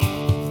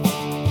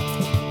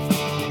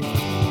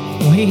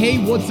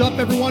Hey, what's up,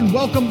 everyone?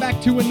 Welcome back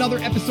to another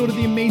episode of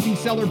the Amazing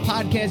Seller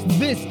Podcast.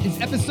 This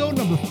is episode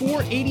number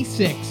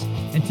 486,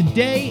 and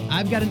today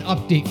I've got an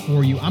update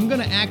for you. I'm going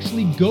to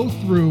actually go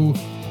through,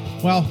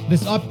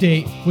 this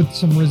update with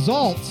some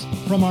results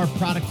from our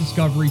product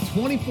discovery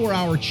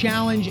 24-hour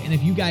challenge, and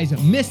if you guys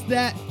have missed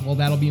that,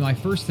 that'll be my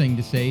first thing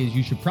to say is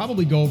you should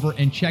probably go over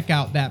and check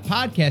out that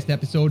podcast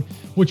episode,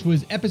 which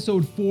was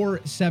episode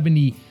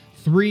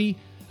 473.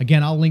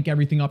 Again, I'll link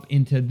everything up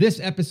into this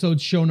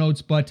episode's show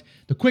notes, but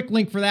the quick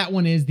link for that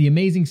one is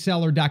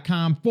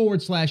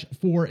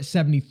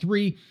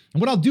theamazingseller.com/473. And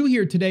what I'll do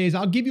here today is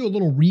I'll give you a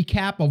little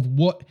recap of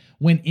what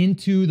went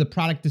into the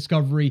product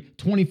discovery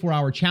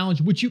 24-hour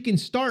challenge, which you can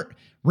start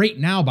right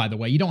now, by the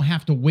way. You don't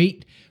have to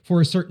wait for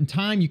a certain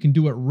time. You can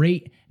do it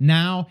right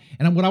now.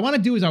 And what I want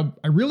to do is I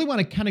really want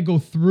to kind of go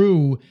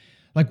through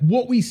like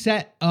what we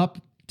set up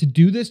to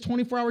do this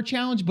 24-hour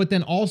challenge, but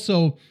then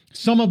also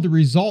some of the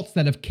results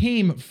that have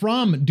came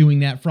from doing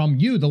that from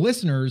you, the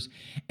listeners,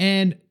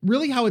 and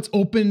really how it's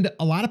opened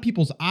a lot of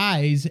people's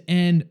eyes.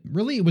 And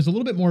really it was a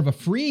little bit more of a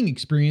freeing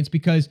experience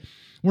because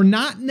we're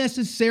not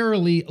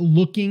necessarily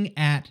looking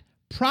at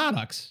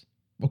products.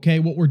 Okay.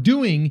 What we're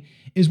doing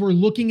is we're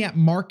looking at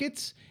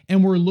markets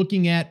and we're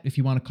looking at, if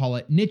you want to call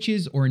it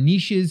niches or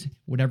niches,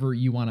 whatever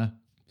you want to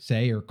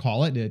say or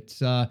call it,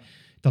 it's,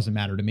 doesn't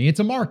matter to me. It's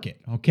a market,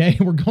 okay?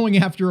 We're going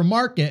after a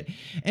market.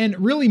 And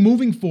really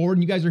moving forward,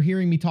 and you guys are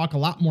hearing me talk a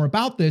lot more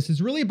about this,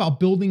 is really about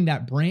building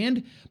that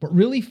brand, but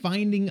really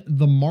finding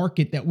the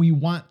market that we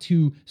want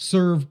to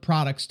serve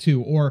products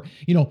to, or,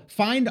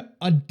 find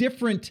a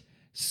different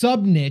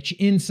sub niche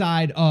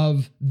inside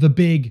of the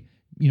big,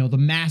 the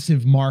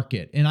massive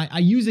market. And I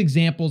use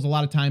examples a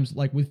lot of times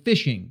like with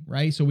fishing,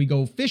 right? So we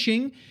go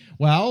fishing.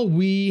 Well,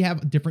 we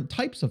have different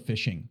types of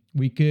fishing.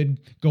 We could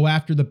go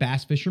after the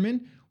bass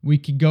fisherman. We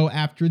could go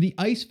after the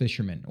ice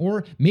fisherman,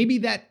 or maybe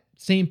that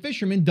same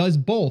fisherman does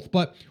both,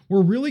 but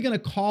we're really going to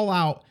call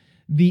out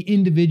the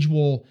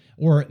individual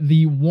or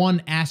the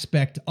one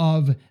aspect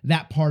of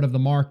that part of the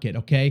market,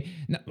 okay?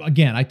 Now,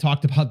 again, I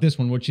talked about this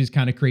one, which is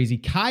kind of crazy.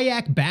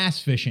 Kayak bass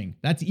fishing.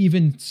 That's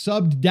even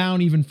subbed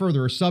down even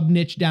further, or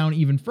sub-niche down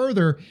even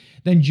further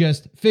than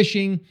just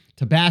fishing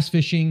to bass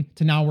fishing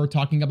to now we're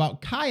talking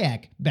about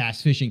kayak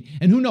bass fishing.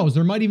 And who knows,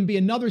 there might even be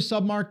another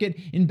sub-market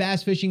in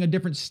bass fishing, a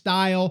different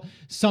style,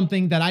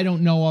 something that I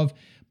don't know of.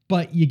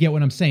 But you get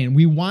what I'm saying.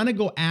 We want to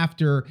go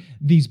after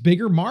these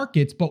bigger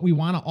markets, but we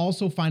want to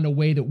also find a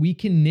way that we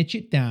can niche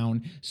it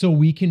down so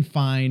we can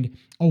find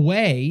a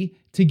way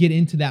to get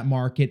into that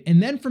market.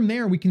 And then from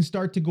there, we can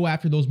start to go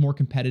after those more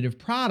competitive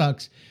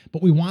products,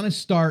 but we want to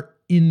start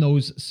in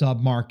those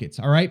sub-markets,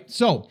 all right?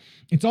 So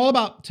it's all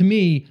about, to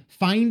me,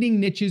 finding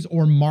niches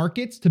or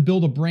markets to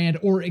build a brand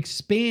or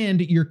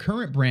expand your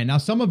current brand. Now,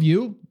 some of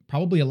you,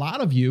 probably a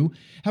lot of you,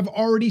 have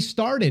already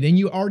started and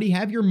you already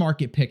have your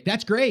market picked.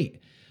 That's great.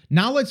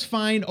 Now let's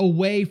find a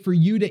way for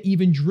you to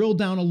even drill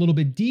down a little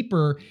bit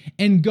deeper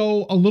and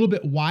go a little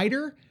bit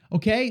wider.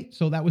 Okay.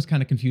 So that was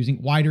kind of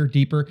confusing. Wider,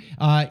 deeper.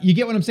 You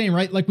get what I'm saying,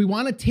 right? Like we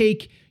want to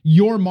take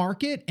your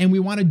market and we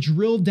want to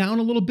drill down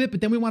a little bit,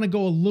 but then we want to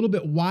go a little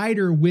bit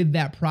wider with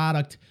that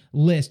product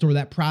list or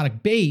that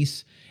product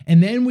base.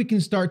 And then we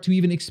can start to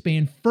even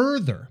expand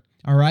further.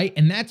 All right.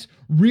 And that's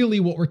really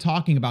what we're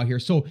talking about here.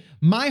 So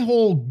my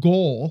whole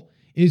goal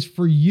is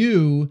for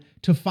you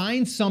to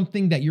find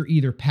something that you're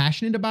either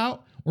passionate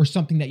about or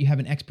something that you have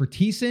an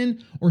expertise in,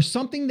 or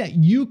something that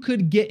you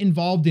could get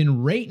involved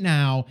in right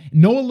now,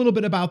 know a little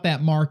bit about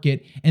that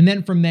market, and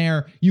then from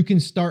there, you can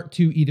start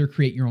to either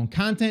create your own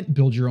content,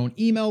 build your own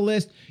email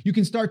list, you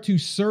can start to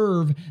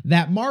serve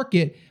that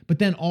market, but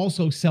then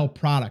also sell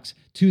products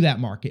to that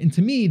market. And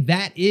to me,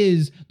 that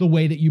is the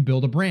way that you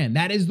build a brand.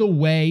 That is the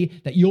way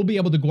that you'll be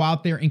able to go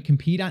out there and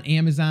compete on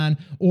Amazon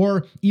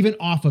or even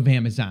off of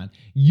Amazon.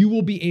 You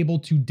will be able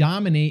to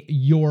dominate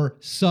your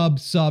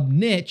sub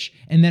niche.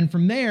 And then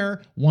from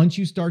there, once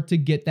you start to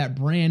get that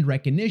brand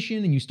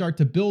recognition and you start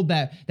to build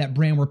that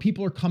brand where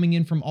people are coming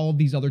in from all of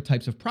these other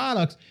types of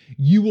products,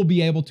 you will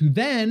be able to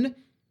then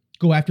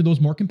go after those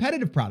more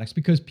competitive products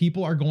because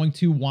people are going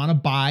to want to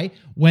buy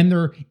when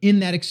they're in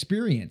that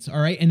experience,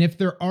 all right? And if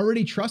they're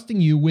already trusting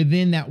you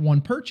within that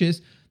one purchase,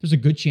 there's a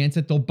good chance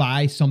that they'll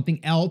buy something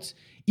else,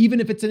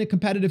 even if it's in a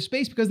competitive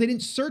space, because they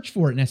didn't search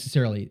for it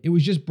necessarily. It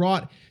was just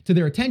brought to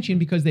their attention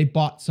because they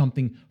bought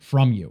something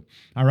from you,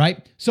 all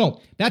right?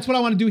 So that's what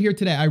I want to do here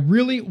today. I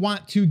really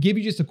want to give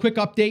you just a quick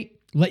update,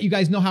 let you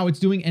guys know how it's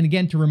doing, and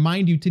again, to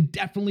remind you to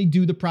definitely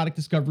do the product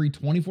discovery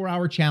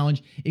 24-hour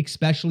challenge,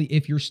 especially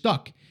if you're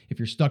stuck. If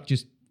you're stuck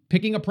just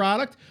picking a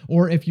product,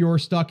 or if you're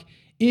stuck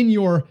in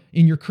your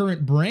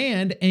current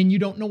brand and you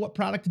don't know what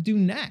product to do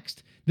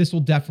next, this will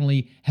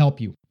definitely help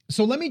you.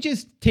 So let me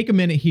just take a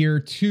minute here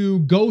to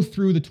go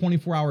through the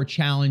 24-hour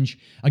challenge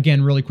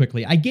again really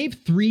quickly. I gave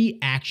 3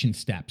 action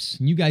steps.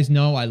 And you guys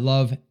know I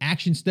love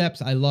action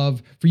steps. I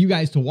love for you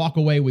guys to walk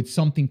away with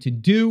something to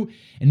do.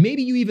 And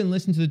maybe you even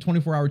listen to the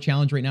 24-hour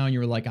challenge right now and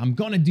you're like, I'm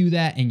going to do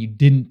that, and you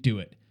didn't do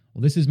it.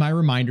 Well, this is my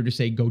reminder to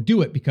say go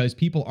do it, because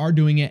people are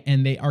doing it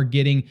and they are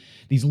getting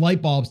these light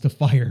bulbs to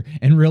fire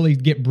and really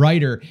get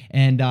brighter.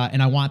 And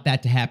I want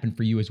that to happen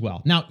for you as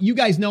well. Now, you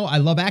guys know I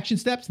love action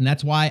steps, and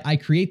that's why I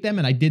create them.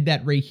 And I did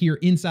that right here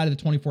inside of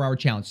the 24-hour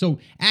challenge. So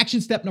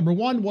action step number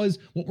 1 was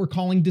what we're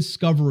calling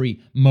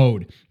discovery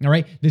mode. All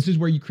right. This is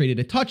where you created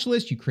a touch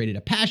list, you created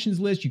a passions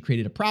list, you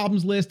created a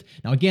problems list.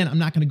 Now, again, I'm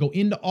not going to go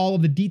into all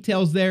of the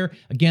details there.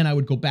 Again, I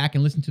would go back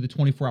and listen to the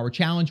 24-hour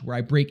challenge where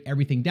I break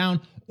everything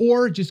down,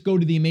 or just go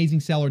to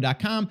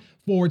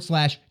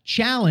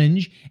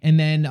theamazingseller.com/challenge. And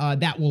then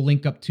that will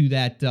link up to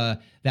that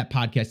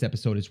podcast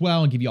episode as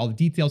well and give you all the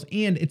details.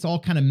 And it's all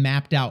kind of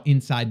mapped out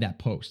inside that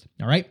post.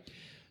 All right.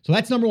 So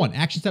that's number 1,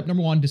 action step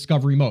number 1,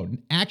 discovery mode.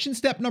 Action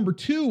step number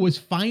 2 was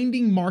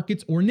finding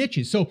markets or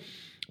niches. So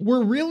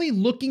we're really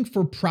looking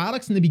for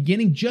products in the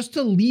beginning just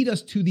to lead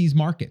us to these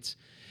markets.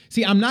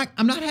 See, I'm not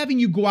having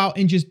you go out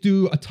and just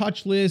do a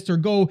touch list or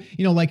go,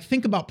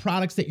 think about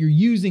products that you're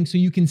using so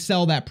you can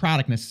sell that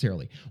product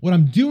necessarily. What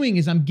I'm doing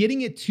is I'm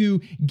getting it to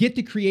get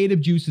the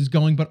creative juices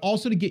going, but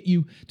also to get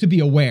you to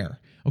be aware.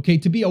 Okay,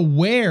 to be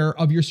aware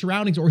of your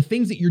surroundings or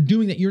things that you're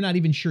doing that you're not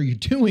even sure you're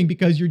doing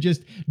because you're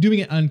just doing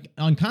it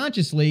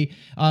unconsciously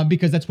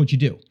because that's what you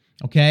do.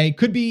 Okay, it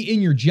could be in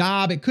your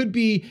job. It could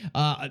be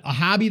a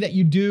hobby that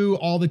you do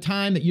all the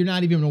time that you're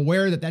not even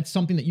aware that that's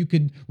something that you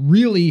could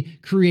really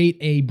create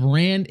a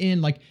brand in.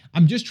 Like,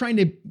 I'm just trying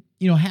to,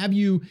 have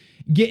you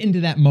get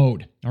into that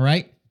mode. All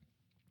right.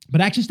 But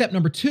action step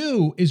number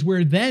 2 is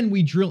where then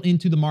we drill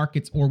into the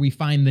markets or we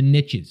find the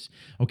niches.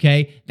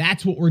 Okay,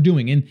 that's what we're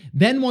doing. And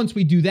then once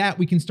we do that,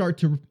 we can start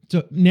to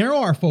narrow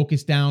our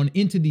focus down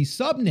into these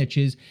sub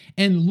niches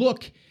and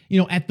look,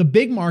 at the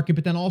big market,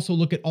 but then also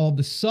look at all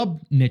the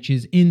sub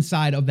niches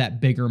inside of that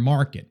bigger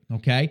market.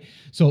 Okay,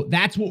 so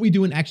that's what we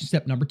do in action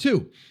step number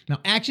 2. Now,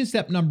 action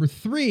step number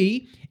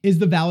 3 is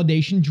the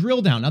validation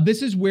drill down. Now,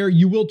 this is where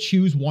you will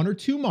choose 1 or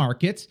 2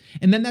 markets,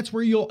 and then that's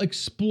where you'll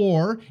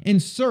explore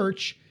and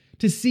search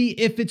to see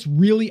if it's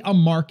really a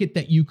market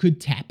that you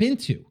could tap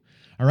into.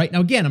 All right.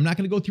 Now, again, I'm not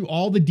going to go through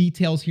all the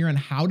details here on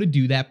how to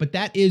do that, but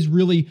that is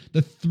really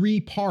the 3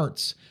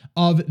 parts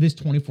of this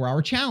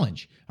 24-hour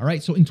challenge. All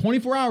right. So in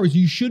 24 hours,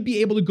 you should be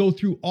able to go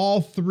through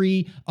all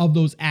 3 of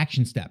those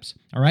action steps.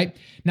 All right.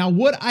 Now,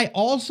 what I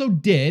also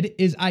did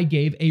is I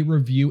gave a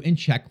review and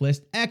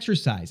checklist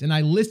exercise, and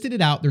I listed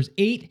it out. There's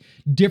 8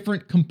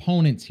 different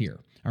components here.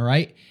 All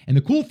right. And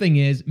the cool thing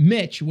is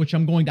Mitch, which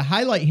I'm going to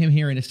highlight him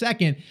here in a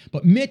second,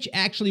 but Mitch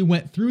actually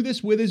went through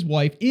this with his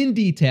wife in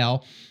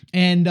detail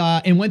and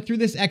went through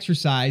this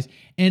exercise.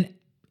 And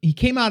he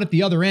came out at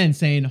the other end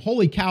saying,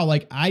 holy cow,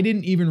 like I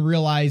didn't even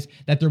realize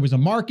that there was a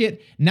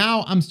market.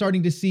 Now I'm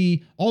starting to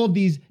see all of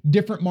these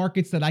different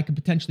markets that I could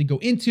potentially go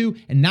into.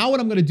 And now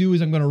what I'm going to do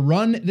is I'm going to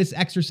run this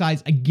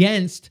exercise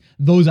against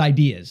those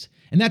ideas.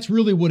 And that's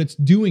really what it's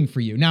doing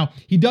for you. Now,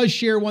 he does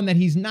share one that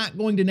he's not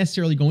going to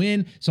necessarily go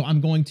in, so I'm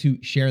going to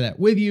share that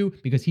with you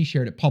because he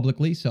shared it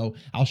publicly, so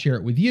I'll share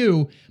it with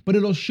you. But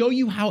it'll show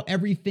you how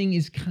everything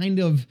is kind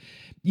of,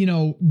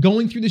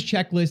 going through this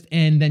checklist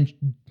and then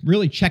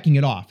really checking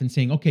it off and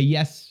saying, okay,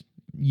 yes,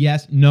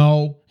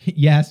 no,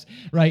 yes,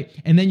 right?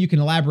 And then you can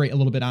elaborate a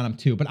little bit on them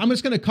too. But I'm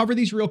just going to cover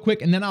these real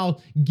quick, and then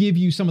I'll give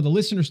you some of the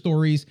listener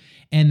stories,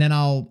 and then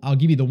I'll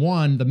give you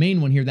the main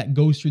one here that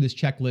goes through this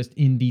checklist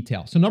in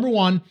detail. So number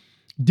 1,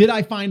 did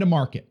I find a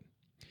market?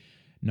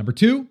 Number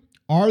 2,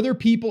 are there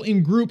people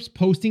in groups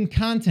posting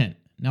content?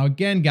 Now,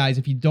 again, guys,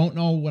 if you don't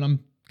know what I'm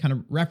kind of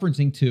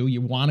referencing to,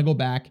 you want to go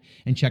back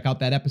and check out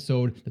that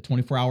episode, the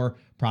 24-hour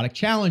product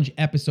challenge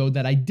episode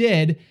that I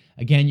did.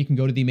 Again, you can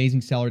go to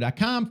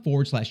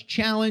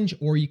theamazingseller.com/challenge,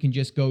 or you can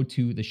just go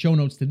to the show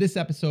notes to this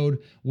episode,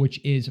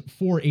 which is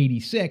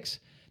 486.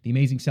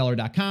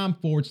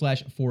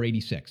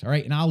 theamazingseller.com/486. All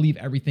right. And I'll leave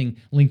everything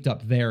linked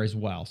up there as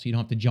well, so you don't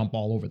have to jump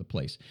all over the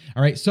place.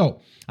 All right.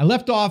 So I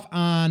left off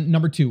on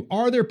number 2.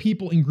 Are there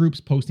people in groups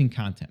posting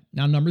content?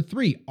 Now, number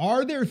 3,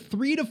 are there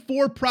 3 to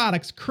 4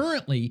 products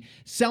currently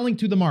selling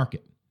to the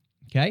market?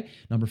 Okay.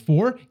 Number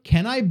 4,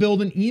 can I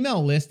build an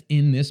email list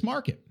in this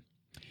market?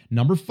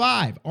 Number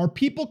 5, are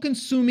people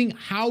consuming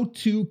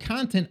how-to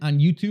content on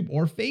YouTube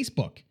or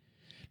Facebook?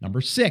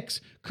 Number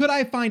 6, could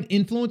I find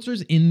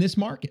influencers in this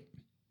market?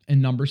 And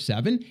number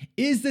 7,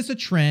 is this a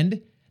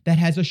trend that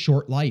has a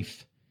short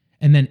life?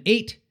 And then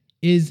 8,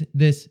 is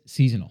this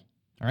seasonal?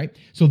 All right.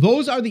 So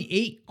those are the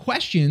 8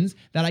 questions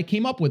that I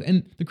came up with.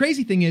 And the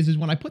crazy thing is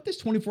when I put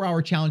this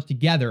 24-hour challenge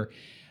together,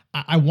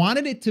 I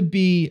wanted it to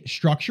be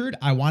structured.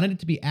 I wanted it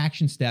to be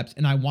action steps,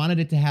 and I wanted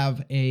it to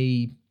have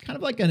a kind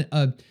of like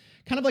a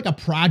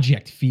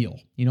project feel,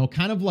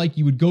 kind of like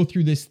you would go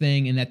through this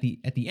thing, and at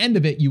the end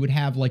of it, you would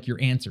have like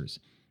your answers.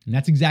 And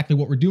that's exactly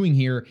what we're doing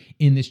here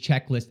in this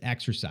checklist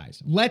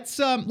exercise. Let's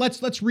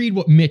read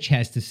what Mitch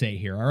has to say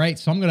here. All right.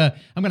 So I'm gonna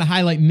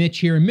highlight Mitch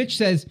here. And Mitch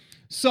says,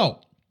 so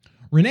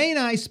Renee and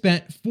I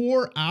spent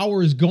 4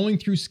 hours going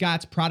through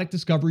Scott's product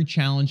discovery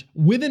challenge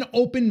with an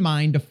open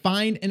mind to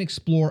find and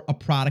explore a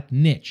product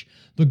niche.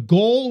 The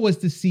goal was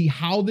to see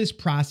how this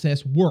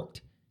process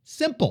worked.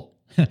 Simple.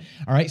 All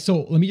right.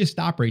 So let me just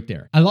stop right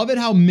there. I love it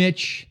how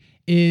Mitch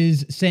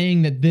is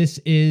saying that this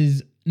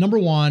is, number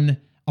one,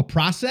 a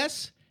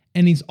process,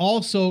 and he's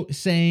also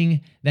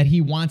saying that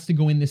he wants to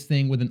go in this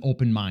thing with an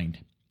open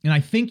mind. And I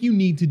think you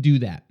need to do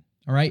that,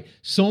 all right?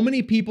 So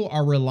many people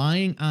are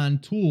relying on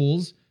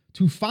tools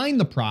to find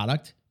the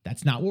product.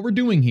 That's not what we're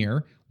doing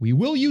here. We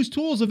will use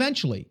tools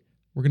eventually.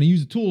 We're going to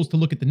use the tools to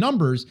look at the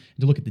numbers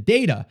and to look at the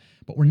data,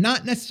 but we're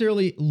not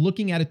necessarily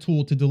looking at a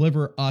tool to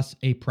deliver us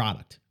a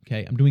product.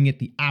 Okay, I'm doing it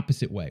the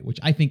opposite way, which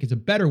I think is a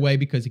better way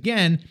because,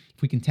 again,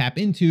 if we can tap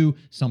into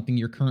something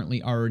you're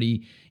currently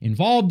already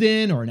involved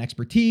in or an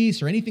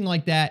expertise or anything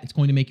like that, it's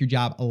going to make your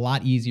job a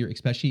lot easier,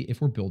 especially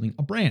if we're building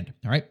a brand.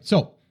 All right,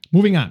 so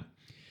moving on.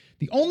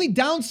 The only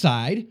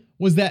downside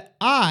was that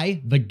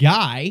I, the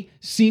guy,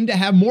 seemed to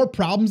have more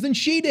problems than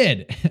she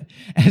did.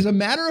 As a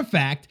matter of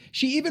fact,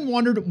 she even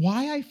wondered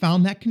why I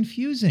found that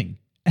confusing.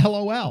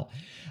 LOL.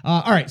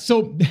 All right,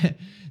 so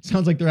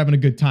sounds like they're having a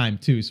good time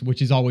too,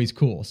 which is always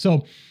cool. So,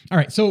 all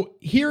right, so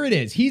here it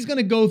is. He's going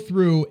to go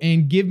through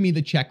and give me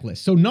the checklist.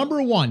 So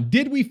number one,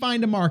 did we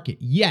find a market?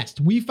 Yes,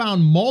 we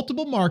found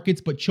multiple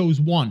markets, but chose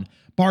one,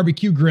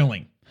 barbecue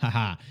grilling.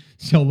 Haha.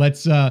 So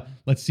let's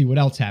see what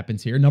else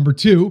happens here. Number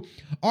two,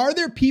 are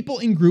there people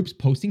in groups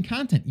posting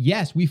content?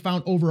 Yes, we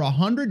found over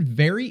 100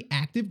 very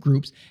active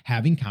groups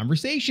having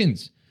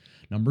conversations.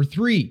 Number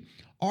three,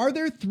 are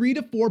there 3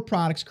 to 4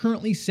 products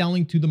currently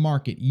selling to the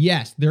market?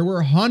 Yes, there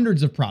were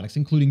hundreds of products,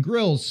 including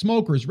grills,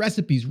 smokers,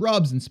 recipes,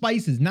 rubs and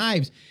spices,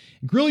 knives,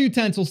 grill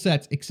utensil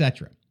sets,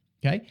 etc.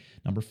 Okay.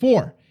 Number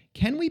 4,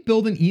 can we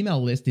build an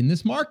email list in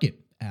this market?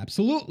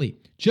 Absolutely.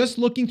 Just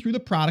looking through the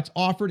products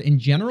offered and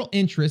general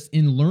interest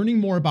in learning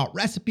more about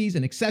recipes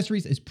and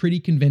accessories is pretty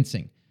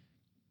convincing.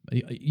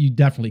 You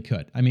definitely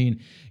could. I mean,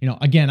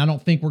 again, I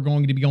don't think we're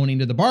going to be going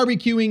into the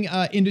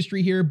barbecuing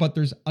industry here, but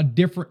there's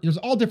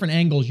all different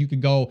angles you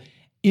could go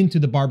into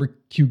the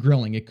barbecue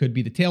grilling. It could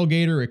be the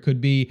tailgater. It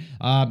could be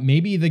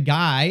maybe the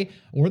guy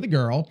or the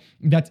girl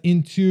that's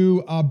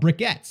into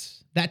briquettes.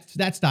 That's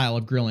that style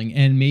of grilling.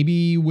 And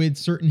maybe with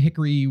certain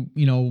hickory,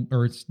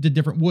 or it's the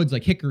different woods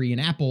like hickory and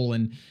apple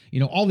and,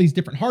 all these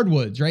different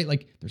hardwoods, right?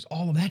 Like there's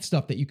all of that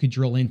stuff that you could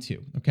drill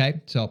into.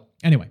 Okay. So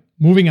anyway,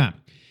 moving on.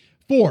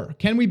 4,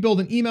 can we build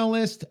an email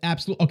list?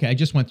 Absolutely. Okay, I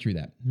just went through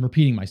that. I'm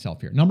repeating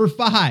myself here. Number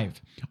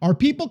 5, are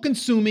people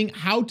consuming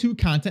how-to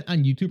content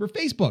on YouTube or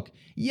Facebook?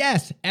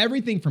 Yes,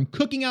 everything from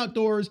cooking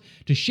outdoors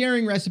to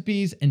sharing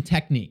recipes and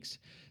techniques.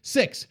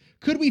 6,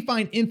 could we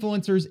find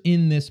influencers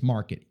in this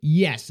market?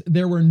 Yes,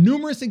 there were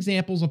numerous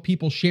examples of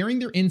people sharing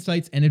their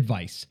insights and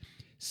advice.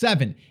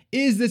 7,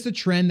 is this a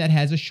trend that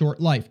has a short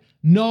life?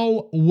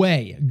 No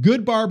way.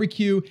 Good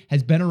barbecue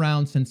has been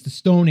around since the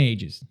Stone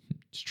Ages.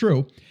 It's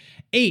true.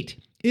 8,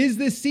 is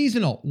this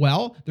seasonal?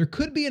 Well, there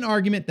could be an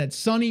argument that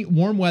sunny,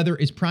 warm weather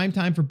is prime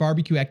time for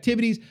barbecue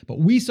activities, but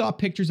we saw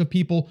pictures of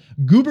people,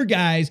 goober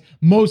guys,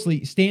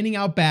 mostly standing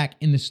out back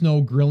in the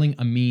snow grilling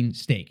a mean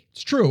steak.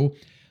 It's true.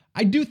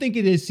 I do think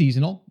it is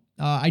seasonal.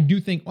 I do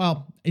think,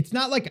 it's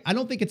not like, I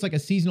don't think it's like a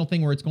seasonal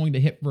thing where it's going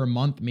to hit for a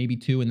month, maybe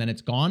 2, and then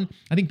it's gone.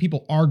 I think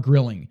people are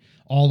grilling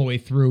all the way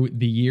through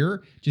the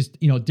year, just,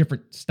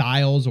 different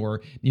styles,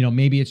 or,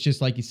 maybe it's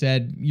just like you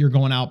said, you're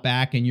going out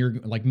back and you're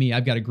like me,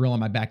 I've got a grill on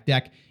my back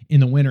deck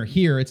in the winter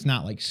here. It's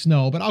not like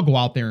snow, but I'll go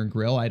out there and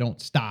grill. I don't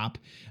stop.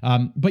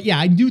 But yeah,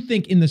 I do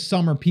think in the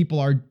summer, people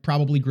are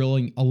probably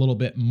grilling a little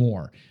bit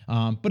more.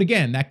 But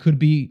again, that could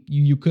be,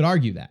 you could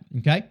argue that,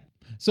 okay?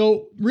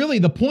 So really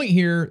the point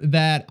here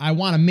that I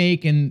want to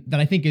make and that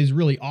I think is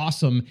really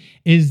awesome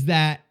is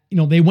that,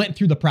 they went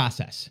through the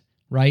process,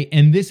 right?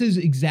 And this is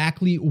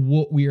exactly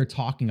what we are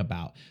talking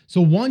about. So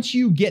once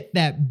you get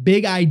that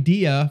big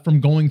idea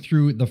from going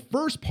through the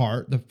first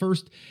part, the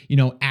first,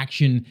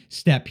 action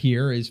step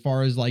here, as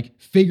far as like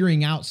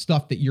figuring out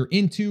stuff that you're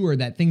into or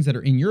that things that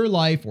are in your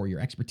life or your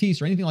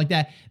expertise or anything like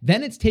that,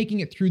 then it's taking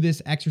it through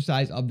this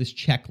exercise of this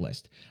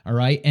checklist. All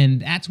right.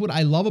 And that's what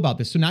I love about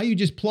this. So now you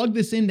just plug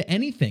this into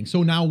anything.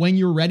 So now when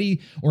you're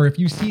ready, or if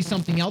you see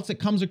something else that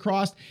comes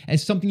across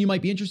as something you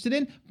might be interested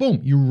in,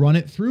 boom, you run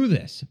it through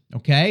this.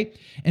 Okay.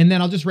 And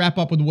then I'll just wrap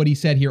up with what he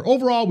said here.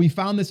 Overall, we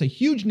found this a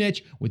huge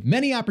niche with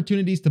many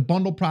opportunities to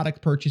bundle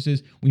product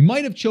purchases. We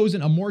might have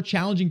chosen a more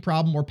challenging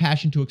problem or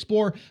passion to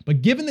explore,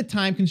 but given the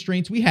time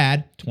constraints we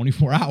had,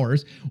 24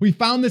 hours, we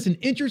found this an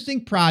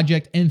interesting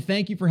project, and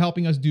thank you for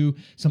helping us do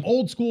some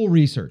old school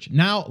research.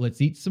 Now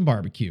let's eat some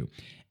barbecue.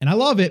 And I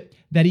love it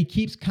that he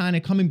keeps kind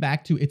of coming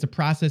back to it's a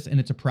process and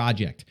it's a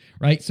project,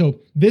 right?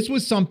 So this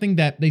was something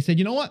that they said,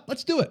 you know what,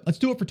 let's do it. Let's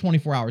do it for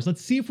 24 hours.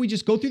 Let's see if we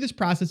just go through this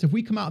process, if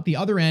we come out the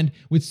other end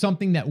with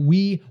something that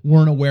we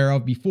weren't aware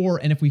of before,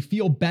 and if we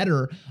feel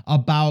better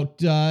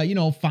about,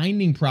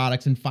 finding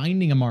products and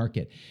finding a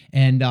market.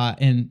 And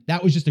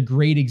that was just a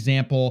great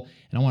example.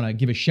 And I want to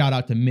give a shout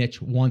out to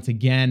Mitch once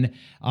again.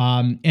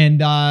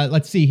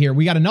 Let's see here.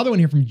 We got another one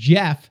here from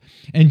Jeff.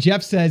 And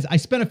Jeff says, I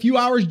spent a few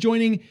hours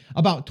joining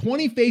about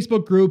 20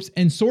 Facebook groups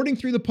and sorting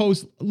through the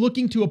posts,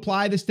 looking to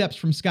apply the steps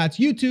from Scott's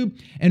YouTube,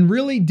 and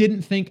really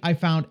didn't think I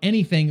found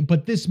anything.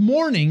 But this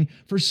morning,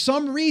 for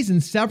some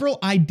reason, several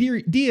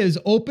ideas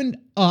opened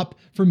up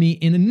for me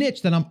in a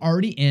niche that I'm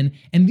already in,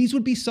 and these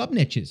would be sub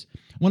niches.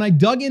 When I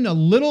dug in a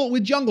little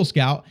with Jungle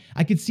Scout,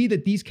 I could see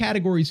that these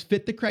categories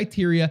fit the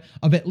criteria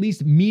of at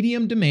least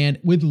medium demand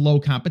with low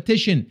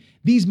competition.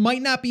 These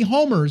might not be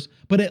homers,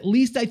 but at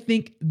least I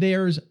think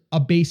there's a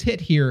base hit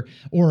here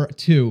or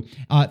two.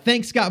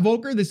 Thanks, Scott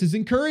Volker. This is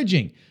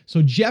encouraging.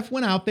 So Jeff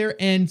went out there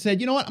and said,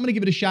 you know what, I'm going to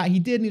give it a shot. He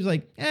did, and he was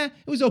like, it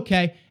was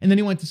okay. And then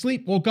he went to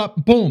sleep, woke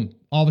up, boom,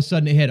 all of a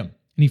sudden it hit him.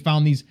 And he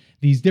found these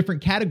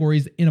different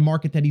categories in a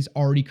market that he's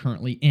already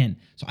currently in.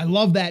 So I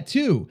love that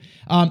too.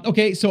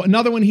 Okay, so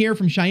another one here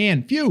from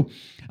Cheyenne.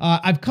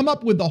 I've come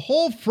up with the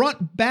whole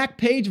front back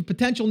page of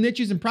potential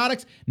niches and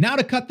products, now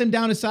to cut them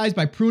down to size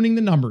by pruning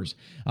the numbers.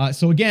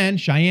 So again,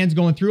 Cheyenne's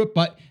going through it,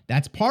 but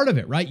that's part of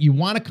it, right? You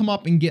want to come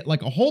up and get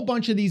like a whole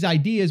bunch of these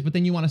ideas, but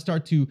then you want to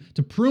start to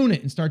prune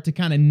it and start to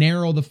kind of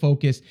narrow the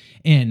focus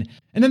in.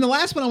 And then the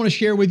last one I want to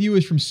share with you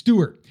is from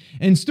Stuart.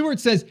 And Stuart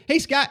says, hey,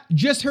 Scott,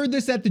 just heard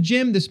this at the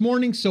gym this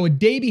morning, so a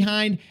day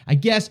behind, I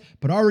guess,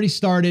 but already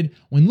started.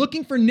 When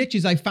looking for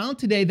niches, I found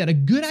today that a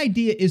good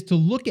idea is to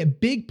look at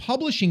big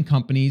publishing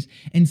companies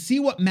and see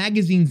what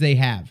magazines they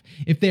have.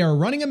 If they are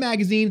running a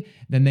magazine,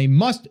 then there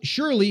must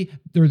surely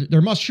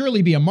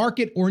be a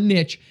market or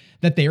niche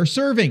that they are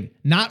serving.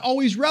 Not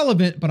always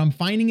relevant, but I'm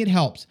finding it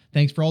helps.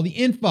 Thanks for all the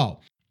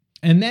info.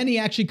 And then he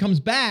actually comes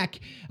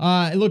back,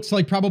 it looks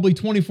like probably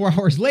 24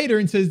 hours later,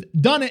 and says,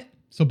 done it.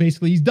 So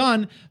basically he's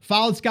done,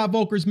 followed Scott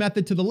Volker's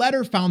method to the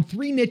letter, found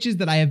 3 niches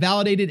that I have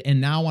validated and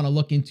now want to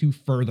look into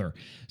further.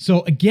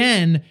 So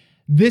again,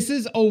 this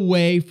is a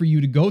way for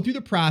you to go through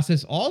the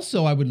process.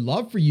 Also, I would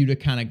love for you to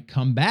kind of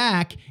come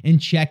back and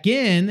check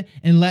in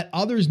and let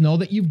others know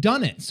that you've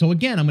done it. So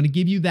again, I'm going to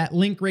give you that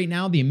link right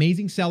now,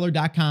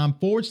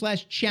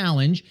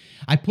 theamazingseller.com/challenge.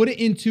 I put it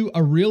into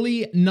a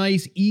really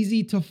nice,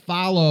 easy to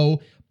follow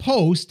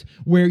post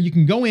where you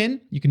can go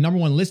in, you can, number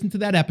one, listen to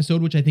that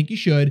episode, which I think you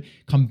should,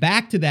 come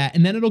back to that,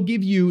 and then it'll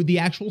give you the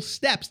actual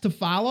steps to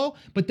follow.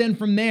 But then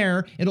from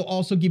there, it'll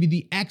also give you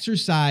the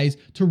exercise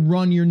to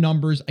run your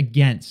numbers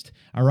against.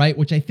 All right,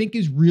 which I think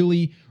is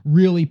really,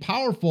 really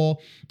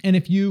powerful. And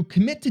if you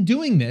commit to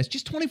doing this,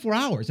 just 24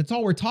 hours, that's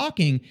all we're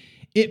talking,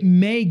 it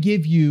may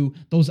give you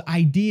those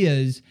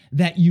ideas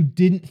that you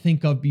didn't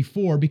think of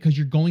before because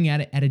you're going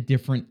at it at a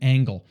different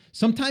angle.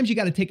 Sometimes you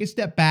got to take a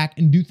step back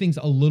and do things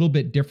a little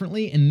bit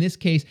differently. In this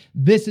case,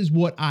 this is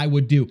what I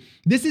would do.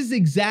 This is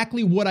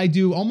exactly what I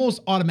do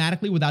almost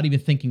automatically without even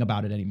thinking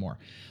about it anymore.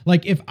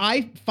 Like if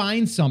I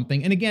find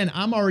something, and again,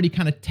 I'm already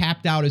kind of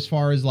tapped out as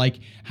far as like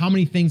how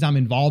many things I'm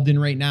involved in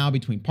right now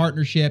between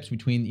partnerships,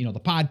 between, the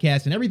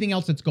podcast and everything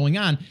else that's going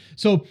on.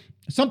 So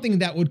something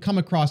that would come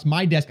across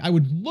my desk, I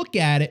would look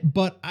at it,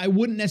 but I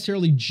wouldn't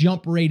necessarily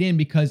jump right in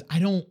because I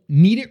don't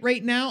need it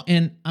right now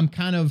and I'm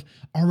kind of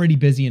already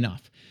busy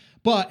enough.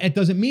 But it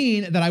doesn't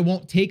mean that I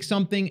won't take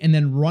something and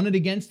then run it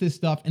against this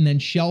stuff and then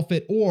shelf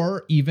it,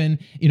 or even,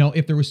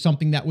 if there was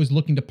something that was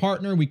looking to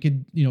partner, we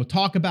could,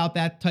 talk about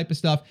that type of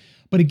stuff.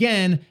 But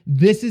again,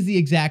 this is the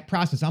exact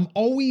process. I'm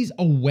always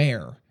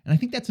aware. And I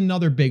think that's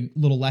another big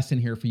little lesson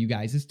here for you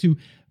guys, is to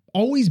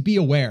always be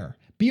aware.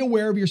 Be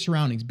aware of your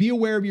surroundings. Be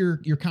aware of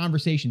your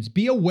conversations.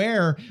 Be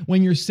aware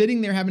when you're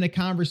sitting there having a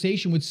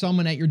conversation with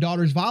someone at your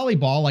daughter's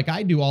volleyball, like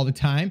I do all the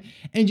time,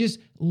 and just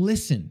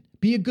listen.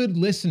 Be a good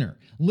listener.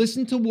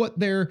 Listen to what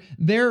they're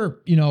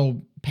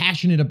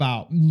passionate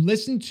about.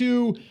 Listen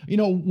to,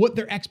 what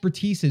their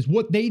expertise is,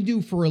 what they do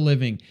for a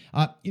living.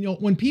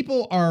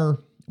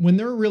 When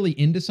they're really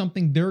into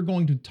something, they're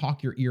going to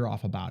talk your ear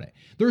off about it.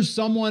 There's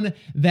someone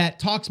that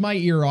talks my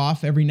ear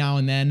off every now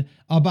and then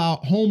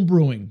about home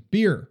brewing,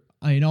 beer,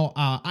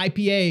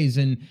 IPAs,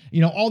 and,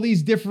 all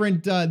these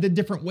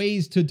different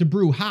ways to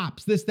brew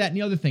hops, this, that, and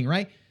the other thing,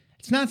 right?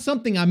 It's not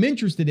something I'm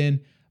interested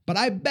in, but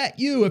I bet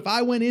you if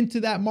I went into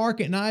that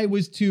market and I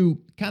was to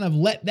kind of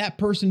let that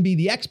person be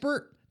the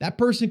expert, that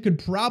person could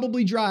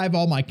probably drive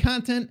all my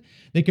content.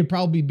 They could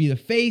probably be the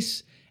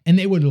face, and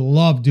they would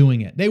love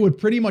doing it. They would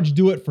pretty much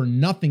do it for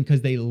nothing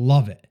because they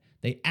love it.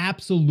 They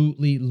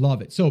absolutely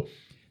love it. So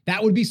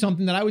that would be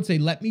something that I would say,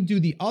 let me do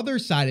the other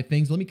side of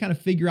things. Let me kind of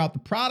figure out the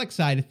product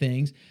side of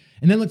things.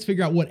 And then let's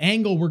figure out what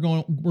angle we're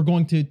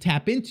going to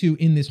tap into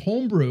in this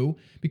homebrew,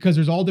 because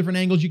there's all different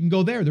angles you can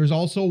go there. There's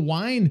also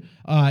wine,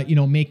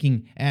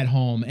 making at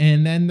home.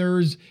 And then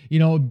there's,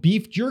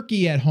 beef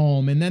jerky at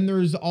home. And then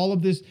there's all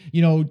of this,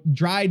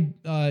 dried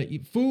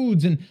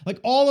foods and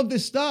like all of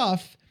this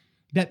stuff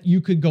that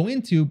you could go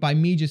into by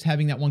me just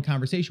having that one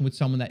conversation with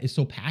someone that is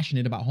so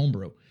passionate about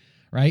homebrew,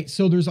 right?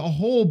 So there's a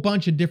whole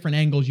bunch of different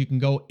angles you can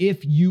go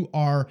if you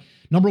are,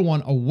 number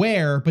one,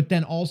 aware, but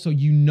then also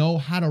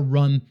how to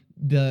run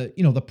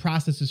the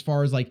process as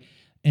far as like,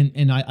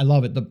 and I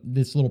love it,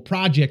 this little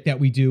project that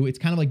we do. It's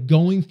kind of like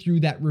going through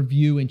that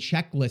review and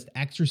checklist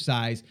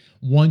exercise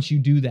once you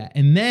do that.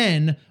 And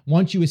then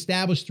once you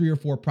establish 3 or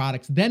 4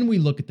 products, then we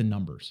look at the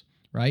numbers.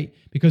 right?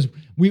 Because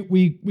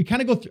we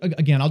kind of go through,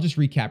 again, I'll just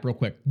recap real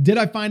quick. Did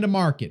I find a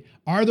market?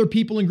 Are there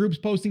people in groups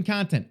posting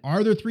content?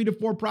 Are there 3 to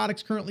 4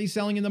 products currently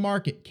selling in the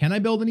market? Can I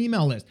build an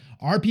email list?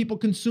 Are people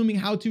consuming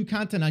how-to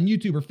content on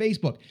YouTube or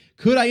Facebook?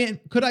 Could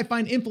I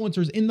find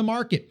influencers in the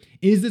market?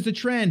 Is this a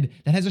trend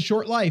that has a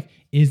short life?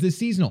 Is this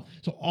seasonal?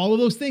 So all of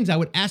those things I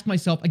would ask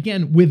myself,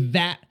 again, with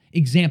that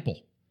example,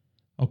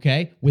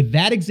 okay? With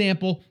that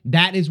example,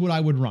 that is what I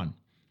would run,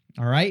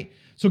 all right?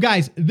 So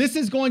guys, this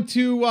is going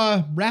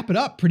to wrap it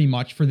up pretty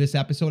much for this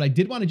episode. I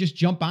did want to just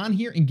jump on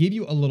here and give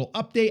you a little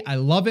update. I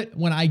love it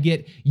when I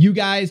get you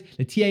guys,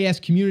 the TAS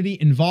community,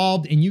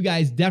 involved, and you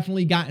guys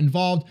definitely got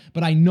involved,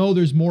 but I know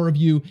there's more of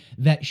you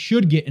that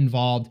should get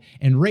involved.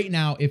 And right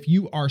now, if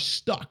you are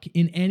stuck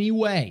in any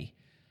way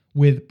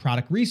with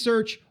product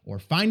research or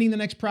finding the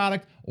next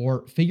product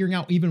or figuring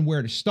out even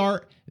where to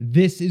start,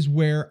 this is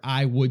where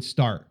I would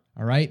start.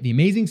 All right,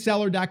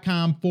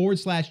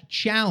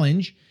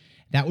 theamazingseller.com/challenge.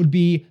 That would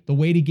be the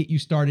way to get you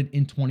started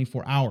in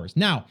 24 hours.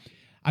 Now,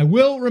 I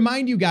will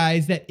remind you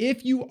guys that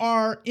if you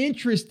are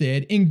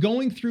interested in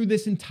going through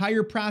this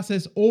entire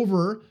process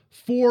over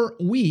 4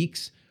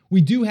 weeks, we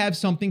do have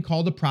something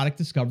called the Product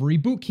Discovery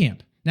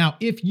Bootcamp. Now,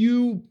 if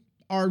you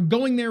are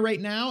going there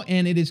right now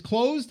and it is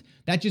closed,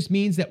 that just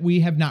means that we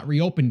have not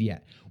reopened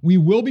yet. We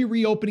will be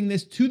reopening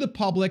this to the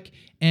public,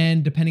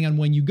 and depending on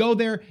when you go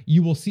there,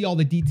 you will see all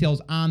the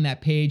details on that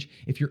page.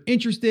 If you're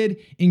interested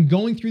in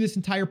going through this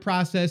entire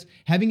process,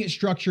 having it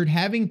structured,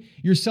 having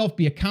yourself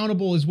be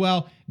accountable as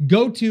well,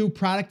 go to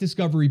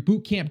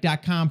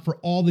productdiscoverybootcamp.com for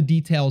all the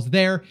details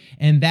there.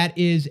 And that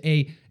is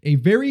a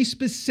very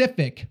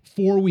specific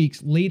 4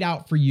 weeks laid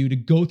out for you to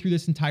go through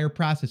this entire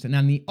process. And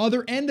on the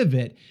other end of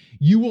it,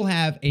 you will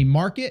have a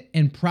market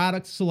and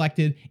product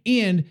selected,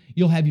 and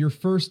you'll have your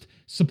first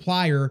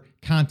supplier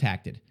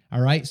contacted. All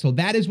right. So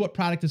that is what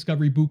Product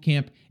Discovery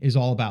Bootcamp is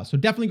all about. So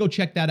definitely go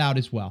check that out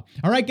as well.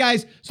 All right,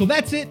 guys. So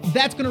that's it.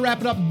 That's going to wrap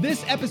it up.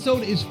 This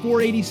episode is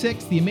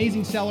 486,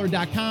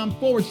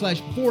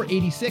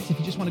 theamazingseller.com/486. If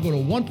you just want to go to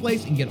one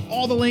place and get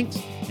all the links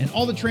and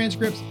all the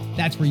transcripts,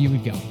 that's where you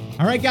would go.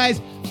 All right,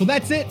 guys. So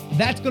that's it.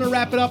 That's going to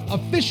wrap it up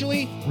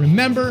officially.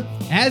 Remember,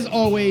 as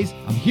always,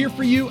 I'm here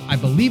for you. I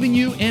believe in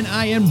you, and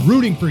I am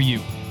rooting for you.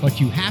 But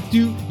you have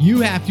to.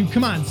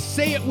 Come on,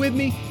 say it with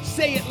me.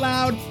 Say it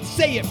loud.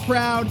 Say it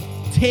proud.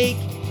 Take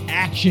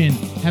action.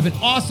 Have an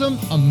awesome,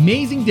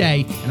 amazing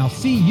day, and I'll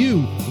see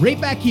you right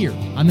back here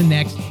on the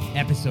next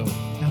episode.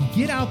 Now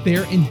get out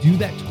there and do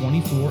that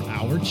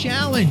 24-hour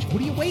challenge.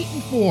 What are you waiting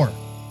for?